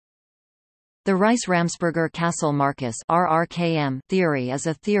The Rice-Ramsperger-Cassel-Marcus (RRKM) theory is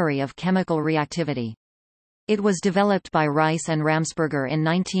a theory of chemical reactivity. It was developed by Rice and Ramsperger in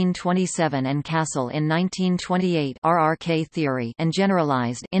 1927 and Cassel in 1928 RRK theory and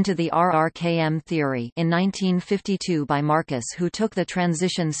generalized into the RRKM theory in 1952 by Marcus, who took the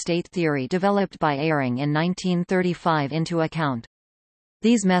transition state theory developed by Eyring in 1935 into account.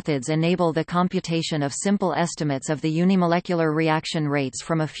 These methods enable the computation of simple estimates of the unimolecular reaction rates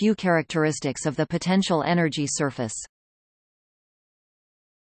from a few characteristics of the potential energy surface.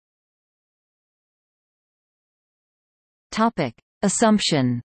 Topic: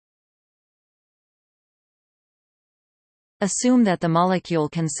 Assumption. Assume that the molecule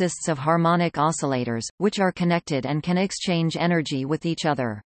consists of harmonic oscillators, which are connected and can exchange energy with each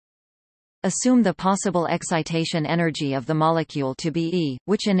other. Assume the possible excitation energy of the molecule to be E,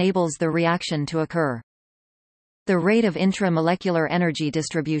 which enables the reaction to occur. The rate of intramolecular energy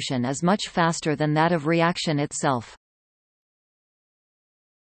distribution is much faster than that of reaction itself.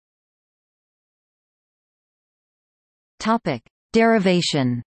 Topic: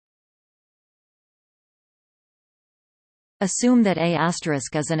 Derivation. Assume that A**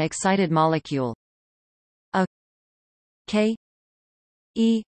 is an excited molecule A K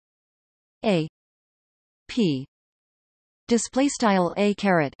E A P display style A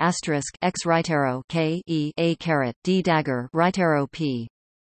caret asterisk X right arrow K E A caret D dagger right arrow P,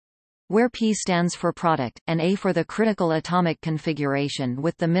 where P stands for product and A for the critical atomic configuration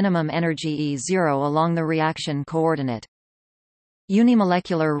with the minimum energy E0 along the reaction coordinate.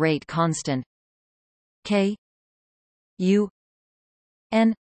 Unimolecular rate constant K U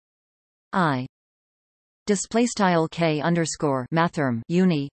N I display style K underscore mathrm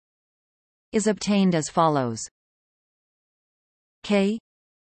uni is obtained as follows: K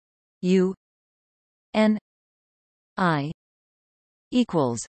U N I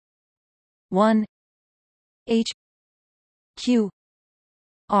equals 1 H Q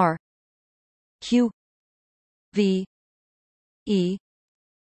R Q V E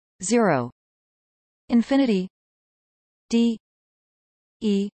 0 infinity D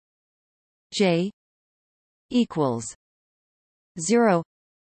E J equals 0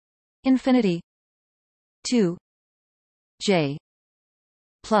 infinity 2 J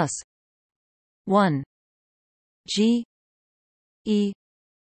plus 1 G E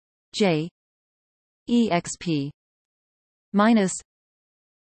J exp minus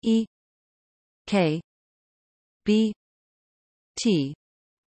E K B T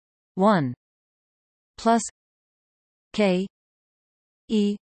 1 plus K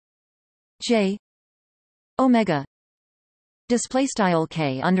E J omega display style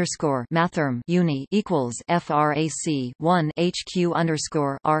K underscore mathrm uni equals frac 1 HQ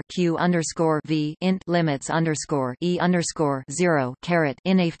underscore R Q underscore V int limits underscore E underscore 0 caret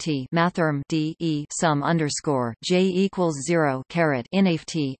inft mathrm D E sum underscore J equals 0 caret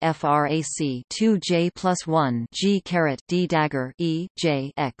inft frac 2 J plus 1 G caret D dagger E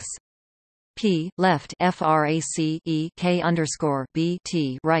J X P left frac E K underscore B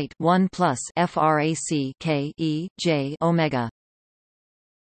T right 1 plus frac K E J omega.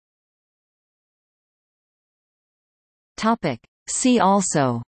 Topic: See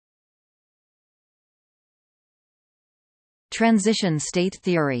also: Transition state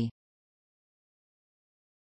theory.